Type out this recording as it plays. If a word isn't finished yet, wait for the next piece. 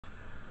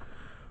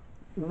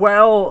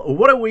Well,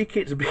 what a week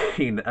it's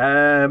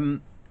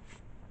been.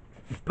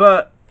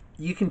 But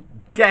you can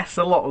guess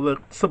a lot of the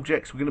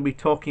subjects we're going to be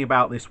talking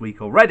about this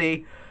week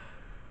already.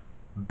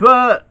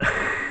 But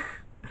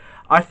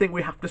I think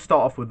we have to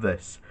start off with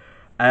this.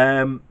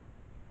 Um,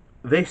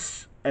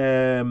 this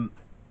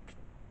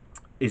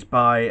is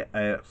by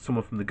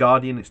someone from The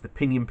Guardian. It's the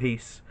opinion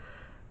piece.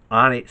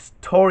 And it's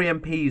Tory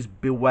MPs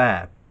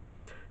beware.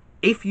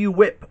 If you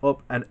whip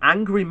up an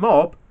angry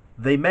mob,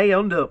 they may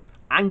end up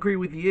angry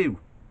with you.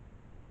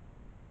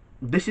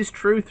 This is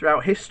true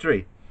throughout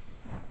history.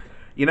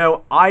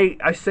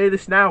 I say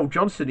this now,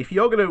 Johnson. If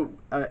you're going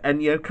to,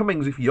 and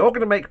Cummings, if you're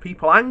going to make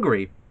people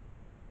angry,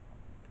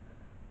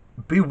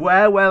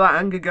 beware where that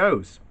anger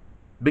goes,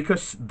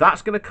 because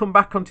that's going to come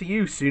back onto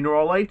you sooner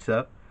or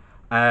later.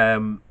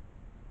 Um,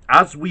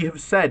 as we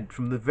have said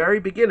from the very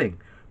beginning,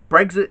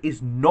 Brexit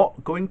is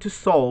not going to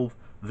solve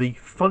the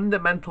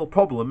fundamental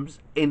problems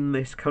in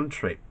this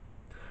country.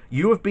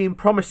 You have been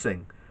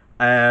promising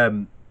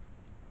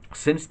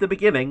since the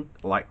beginning,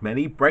 like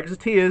many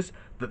Brexiteers,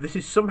 that this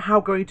is somehow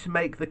going to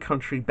make the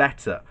country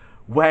better,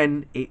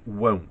 when it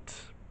won't.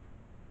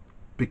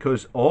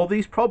 Because all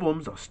these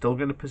problems are still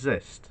going to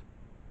persist.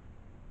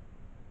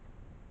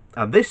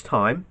 And this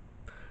time,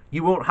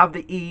 you won't have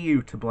the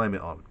EU to blame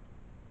it on.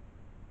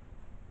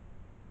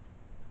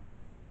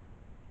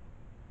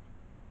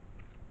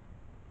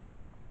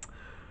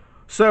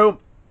 So,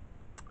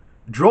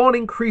 drawn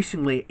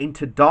increasingly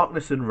into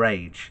darkness and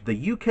rage,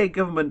 the UK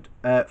government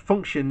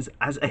functions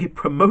as a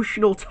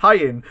promotional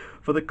tie-in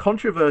for the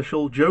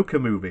controversial Joker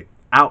movie,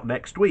 out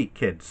next week,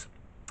 kids.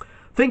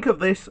 Think of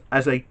this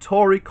as a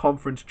Tory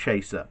conference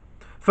chaser.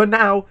 For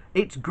now,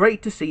 it's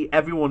great to see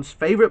everyone's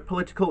favourite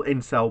political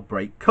incel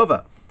break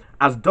cover,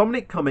 as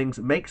Dominic Cummings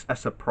makes a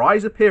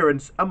surprise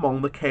appearance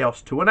among the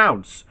chaos to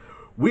announce,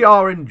 "We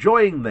are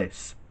enjoying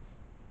this."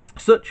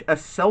 Such a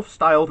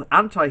self-styled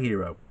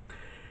anti-hero.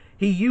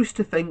 He used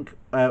to think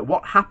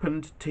what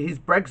happened to his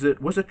Brexit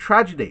was a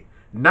tragedy.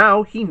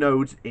 Now he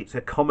knows it's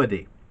a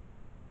comedy.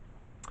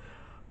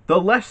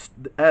 The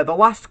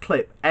last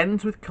clip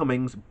ends with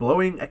Cummings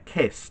blowing a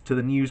kiss to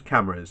the news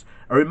cameras,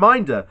 a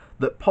reminder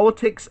that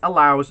politics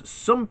allows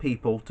some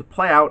people to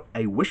play out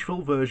a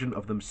wishful version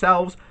of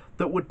themselves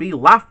that would be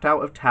laughed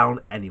out of town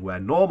anywhere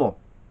normal.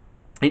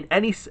 In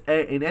any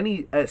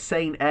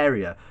sane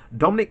area,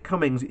 Dominic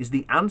Cummings is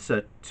the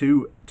answer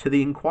to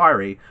the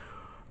inquiry: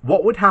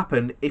 what would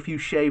happen if you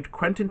shaved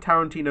Quentin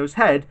Tarantino's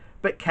head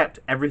but kept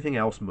everything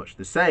else much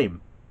the same?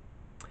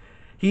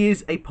 He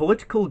is a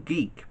political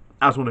geek,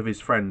 as one of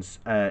his friends,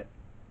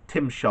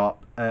 Tim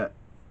Sharp,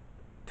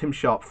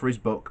 for his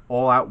book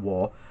All Out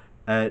War.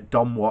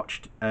 Dom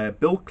watched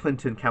Bill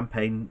Clinton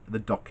campaign the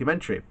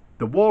documentary,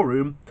 The War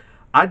Room,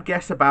 I'd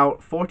guess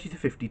about 40 to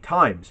 50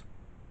 times.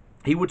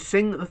 He would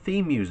sing the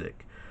theme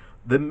music.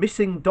 The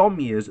missing Dom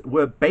years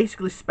were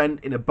basically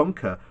spent in a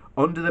bunker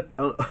under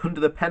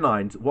the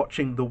Pennines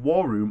watching The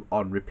War Room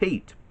on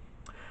repeat.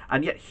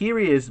 And yet here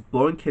he is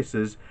blowing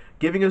kisses,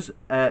 giving us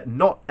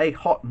not a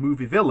hot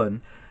movie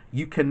villain.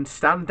 You can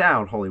stand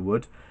down,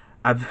 Hollywood,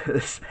 and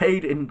the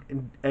spade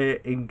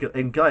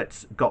in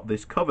Gillets got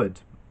this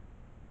covered.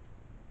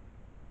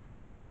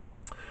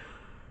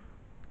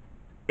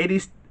 It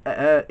is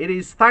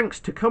thanks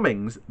to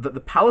Cummings that the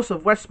Palace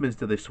of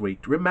Westminster this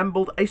week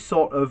resembled a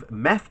sort of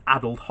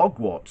meth-addled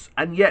Hogwarts,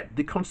 and yet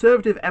the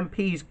Conservative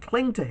MPs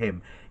cling to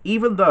him,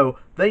 even though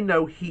they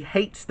know he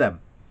hates them.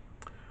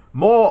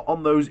 More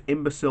on those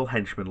imbecile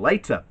henchmen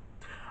later.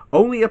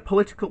 Only a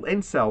political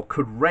incel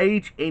could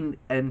rage in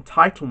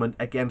entitlement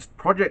against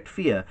Project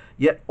Fear,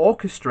 yet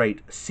orchestrate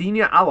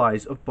senior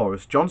allies of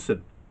Boris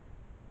Johnson,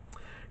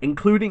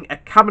 including a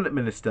cabinet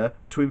minister,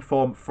 to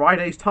inform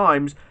Friday's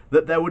Times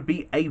that there would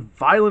be a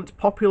violent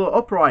popular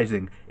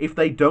uprising if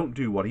they don't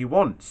do what he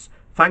wants.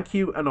 Thank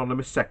you,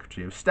 anonymous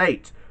Secretary of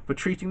State, for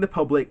treating the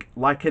public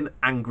like an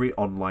angry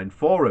online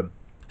forum.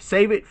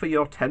 Save it for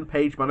your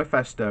 10-page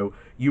manifesto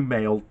you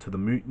mailed to the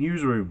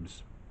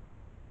newsrooms.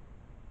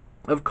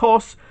 Of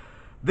course,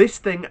 this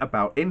thing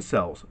about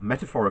incels,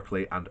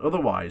 metaphorically and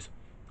otherwise,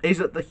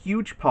 is at the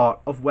huge part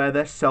of where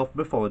their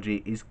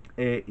self-mythology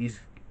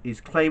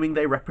is claiming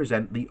they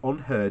represent the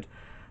unheard,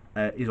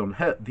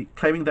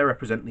 claiming they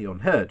represent the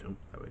unheard. Oh,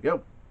 there we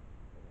go.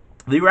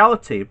 The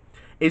reality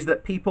is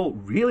that people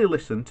really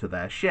listen to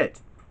their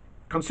shit.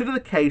 Consider the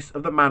case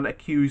of the man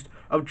accused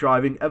of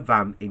driving a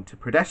van into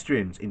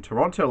pedestrians in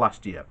Toronto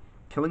last year,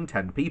 killing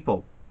 10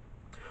 people,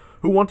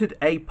 who wanted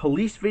a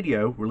police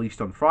video released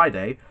on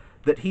Friday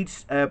that he'd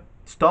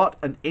start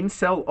an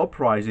incel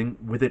uprising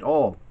with it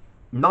all.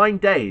 9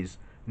 days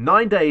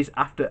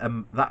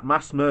after that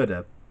mass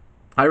murder,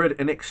 I read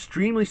an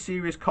extremely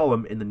serious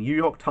column in the New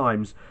York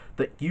Times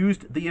that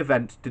used the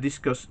event to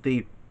discuss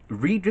the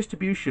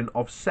redistribution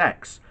of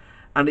sex,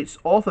 and its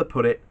author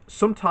put it,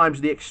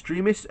 sometimes the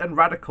extremists and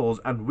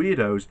radicals and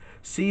weirdos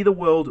see the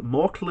world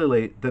more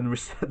clearly than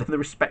the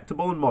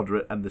respectable and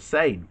moderate and the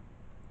sane.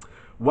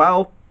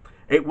 Well,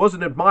 it was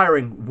an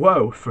admiring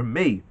whoa from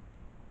me.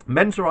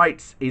 Men's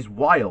rights is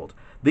wild.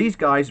 These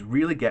guys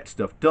really get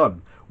stuff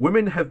done.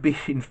 Women have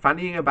been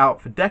fannying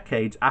about for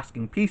decades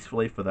asking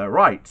peacefully for their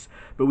rights,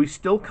 but we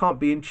still can't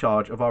be in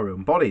charge of our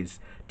own bodies.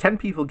 10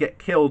 people get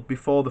killed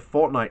before the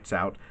fortnight's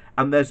out,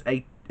 and there's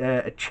a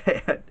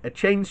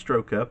chain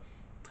stroker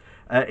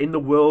in the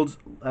world's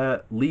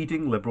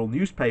leading liberal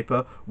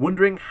newspaper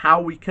wondering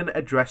how we can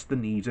address the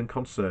needs and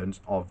concerns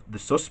of the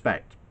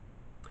suspect.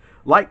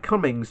 Like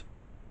Cummings,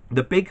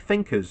 the big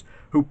thinkers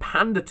who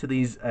pander to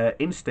these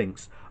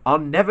instincts are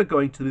never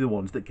going to be the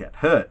ones that get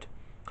hurt.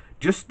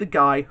 Just the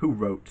guy who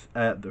wrote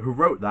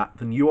that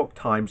the New York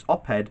Times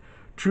op-ed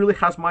truly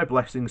has my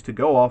blessings to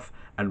go off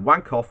and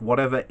wank off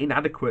whatever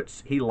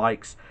inadequates he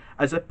likes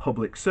as a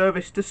public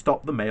service to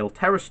stop the male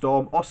terror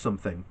storm or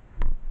something.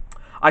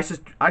 I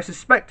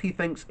suspect he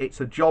thinks it's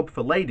a job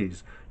for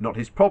ladies, not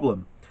his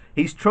problem.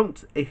 He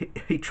trunked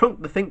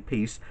the think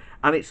piece,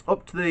 and it's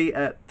up to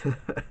the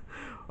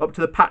up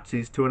to the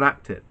patsies to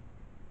enact it.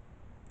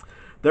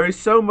 There's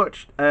so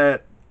much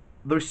of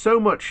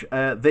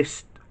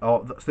this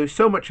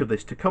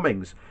to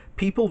Cummings.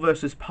 People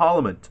versus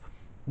Parliament,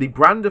 the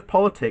brand of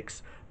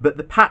politics, but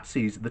the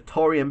patsies, the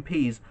Tory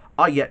MPs,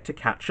 are yet to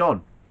catch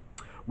on.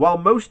 While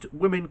most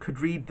women could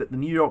read the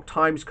New York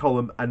Times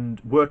column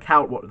and work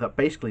out what that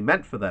basically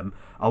meant for them,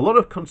 a lot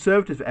of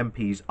Conservative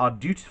MPs are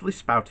dutifully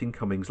spouting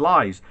Cummings'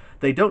 lies.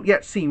 They don't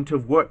yet seem to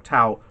have worked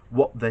out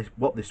what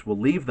this will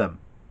leave them.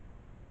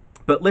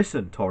 But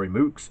listen, Tory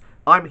mooks,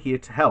 I'm here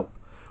to help.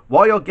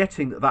 While you're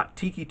getting that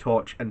tiki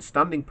torch and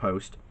standing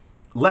post,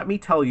 let me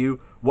tell you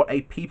what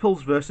a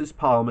People's versus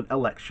Parliament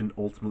election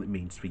ultimately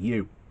means for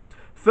you.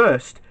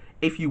 First,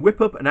 if you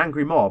whip up an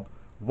angry mob,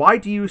 why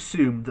do you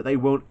assume that they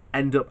won't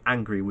end up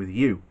angry with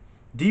you?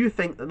 Do you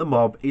think that the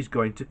mob is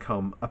going to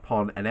come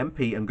upon an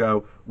MP and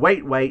go,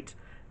 wait,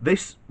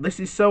 this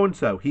is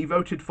so-and-so, he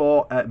voted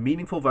for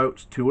meaningful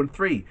votes 2 and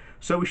 3,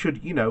 so we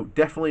should,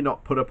 definitely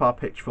not put up our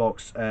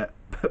pitchforks,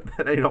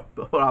 not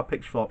put our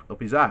pitchfork up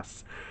his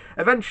ass.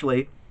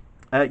 Eventually,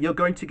 you're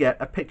going to get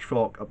a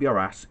pitchfork up your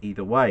ass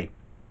either way.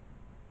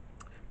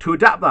 To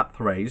adapt that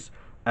phrase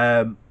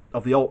of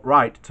the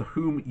alt-right to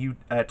whom you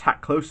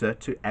tack closer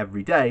to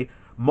every day,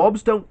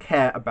 mobs don't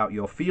care about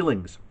your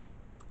feelings.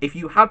 If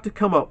you had to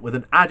come up with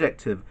an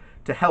adjective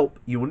to help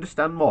you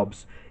understand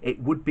mobs,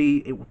 it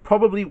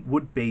probably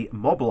would be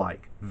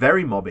mob-like,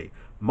 very mobby,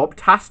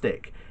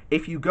 mobtastic.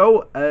 If you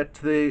go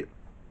to the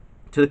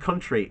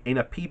country in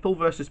a People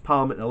versus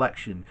Parliament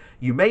election,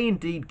 you may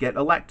indeed get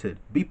elected,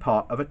 be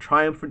part of a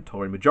triumphant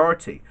Tory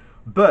majority.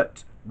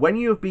 But when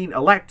you have been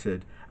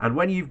elected, and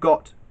when you've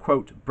got,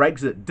 quote,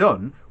 Brexit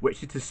done,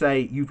 which is to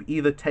say you've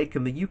either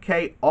taken the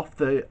UK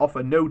off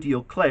a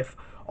no-deal cliff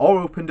or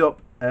opened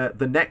up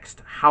the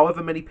next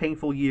however many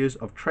painful years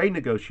of trade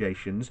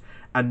negotiations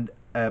and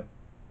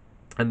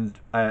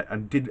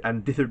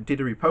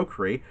diddery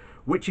pokery,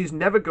 which is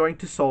never going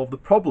to solve the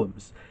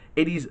problems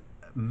it is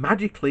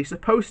magically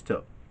supposed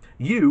to.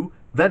 You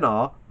then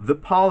are the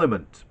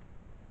Parliament.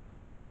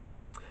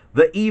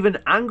 The even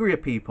angrier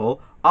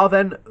people are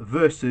then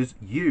versus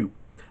you.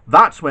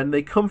 That's when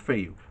they come for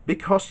you,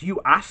 because you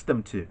asked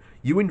them to.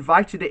 You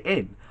invited it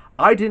in.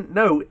 I didn't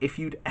know if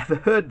you'd ever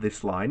heard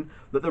this line,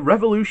 that the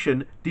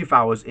revolution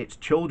devours its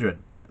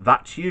children.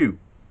 That's you.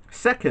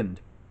 Second,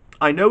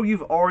 I know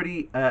you've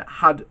already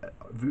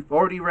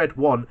read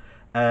one.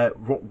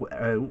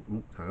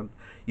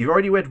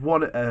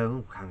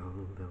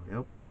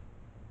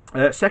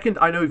 Second,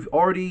 I know you've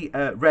already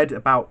read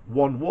about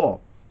one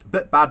war,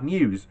 but bad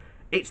news.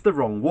 It's the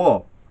wrong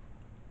war.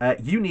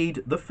 You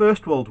need the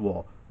First World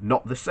War,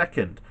 not the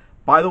Second.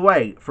 By the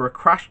way, for a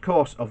crash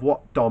course of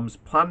what Dom's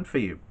planned for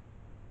you,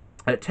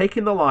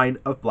 taking the line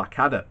of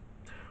Blackadder,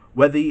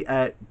 where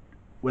the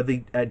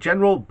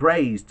general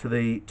brays to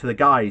the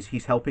guys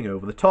he's helping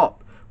over the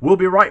top, "We'll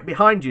be right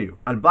behind you,"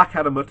 and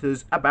Blackadder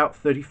mutters, "About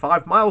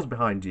 35 miles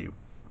behind you.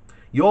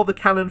 You're the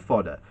cannon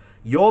fodder.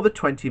 You're the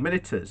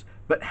 20-minuters.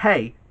 But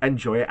hey,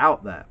 enjoy it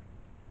out there."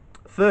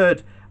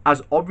 Third,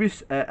 as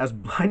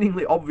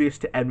blindingly obvious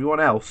to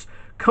everyone else,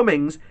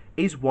 Cummings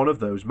is one of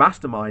those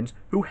masterminds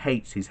who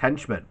hates his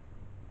henchmen.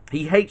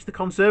 He hates the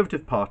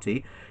Conservative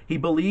Party. He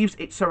believes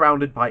it's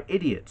surrounded by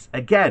idiots.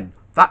 Again,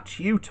 that's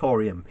you,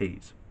 Tory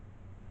MPs.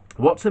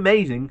 What's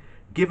amazing,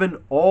 given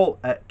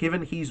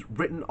he's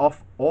written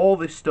off all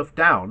this stuff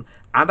down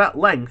and at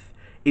length,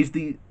 is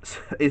the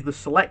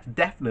select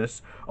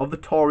deafness of the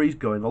Tories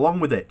going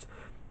along with it.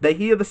 They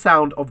hear the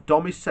sound of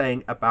Dom is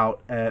saying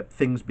about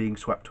things being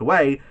swept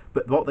away,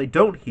 but what they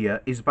don't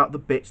hear is about the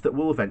bits that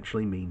will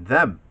eventually mean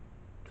them.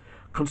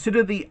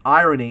 Consider the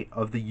irony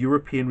of the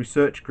European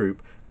Research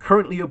Group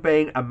currently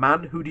obeying a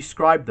man who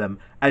described them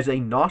as a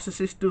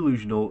narcissist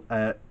delusional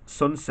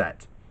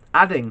sunset,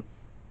 adding,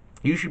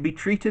 "You should be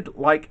treated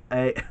like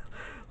a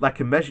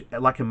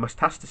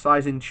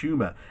metastasizing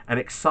tumour and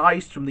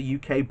excised from the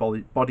UK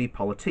body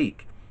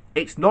politique."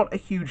 It's not a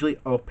hugely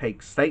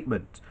opaque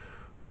statement.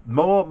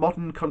 More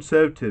modern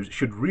Conservatives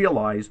should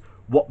realise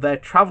what they're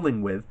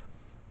travelling with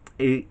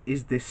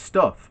is this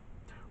stuff.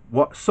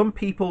 What some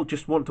people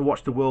just want to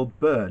watch the world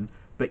burn,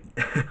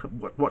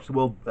 but watch the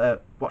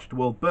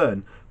world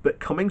burn. But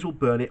Cummings will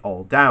burn it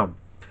all down.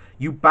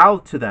 You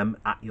bowed to them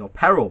at your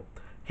peril,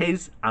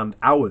 his and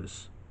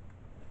ours.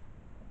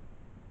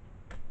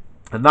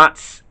 And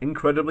that's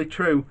incredibly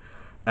true.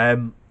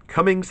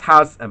 Cummings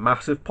has a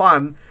massive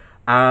plan,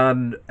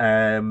 and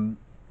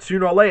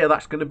sooner or later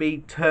that's going to be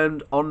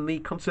turned on the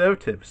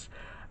Conservatives.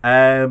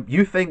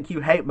 You think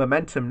you hate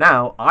momentum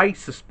now. I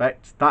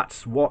suspect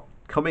that's what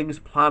Cummings'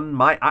 plan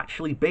might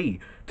actually be,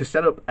 to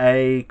set up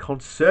a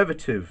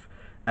Conservative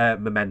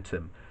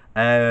momentum.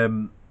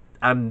 And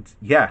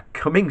yeah,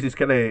 Cummings is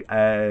going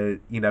to,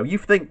 you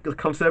think the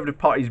Conservative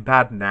Party is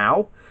bad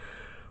now?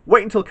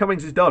 Wait until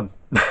Cummings is done.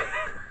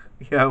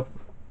 you know.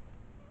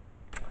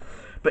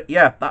 But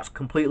yeah, that's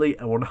completely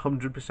and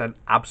 100%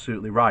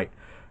 absolutely right.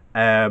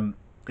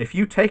 If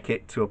you take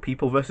it to a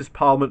people versus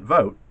Parliament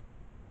vote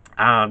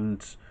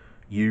and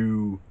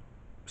you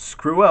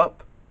screw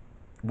up,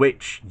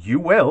 which you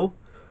will,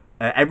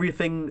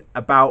 everything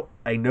about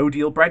a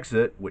no-deal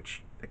Brexit,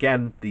 which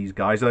again these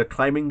guys are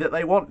claiming that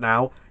they want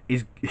now,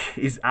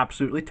 is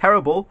absolutely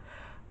terrible,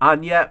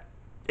 and yet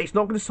it's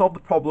not going to solve the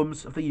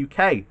problems of the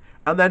UK.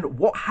 And then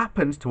what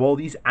happens to all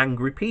these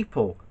angry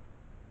people?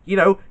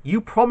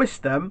 You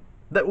promised them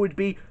that would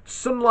be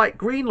sunlight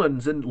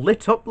Greenlands and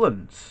lit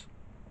uplands.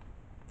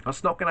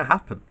 That's not going to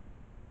happen.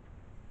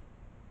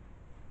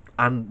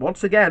 And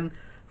once again,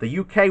 the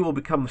UK will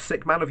become the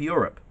sick man of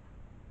Europe.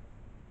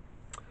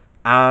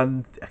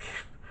 And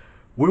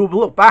we will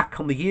look back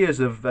on the years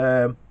of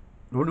when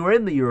we were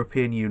in the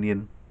European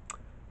Union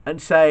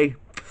and say,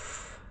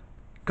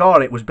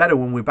 God, it was better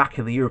when we were back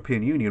in the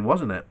European Union,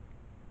 wasn't it?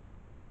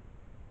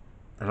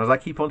 And as I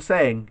keep on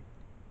saying,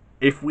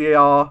 if we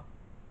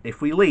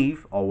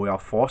leave or we are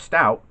forced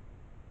out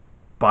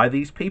by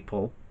these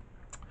people,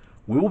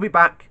 we will be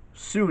back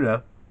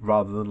sooner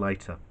rather than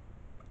later,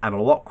 and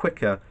a lot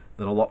quicker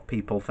than a lot of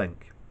people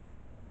think.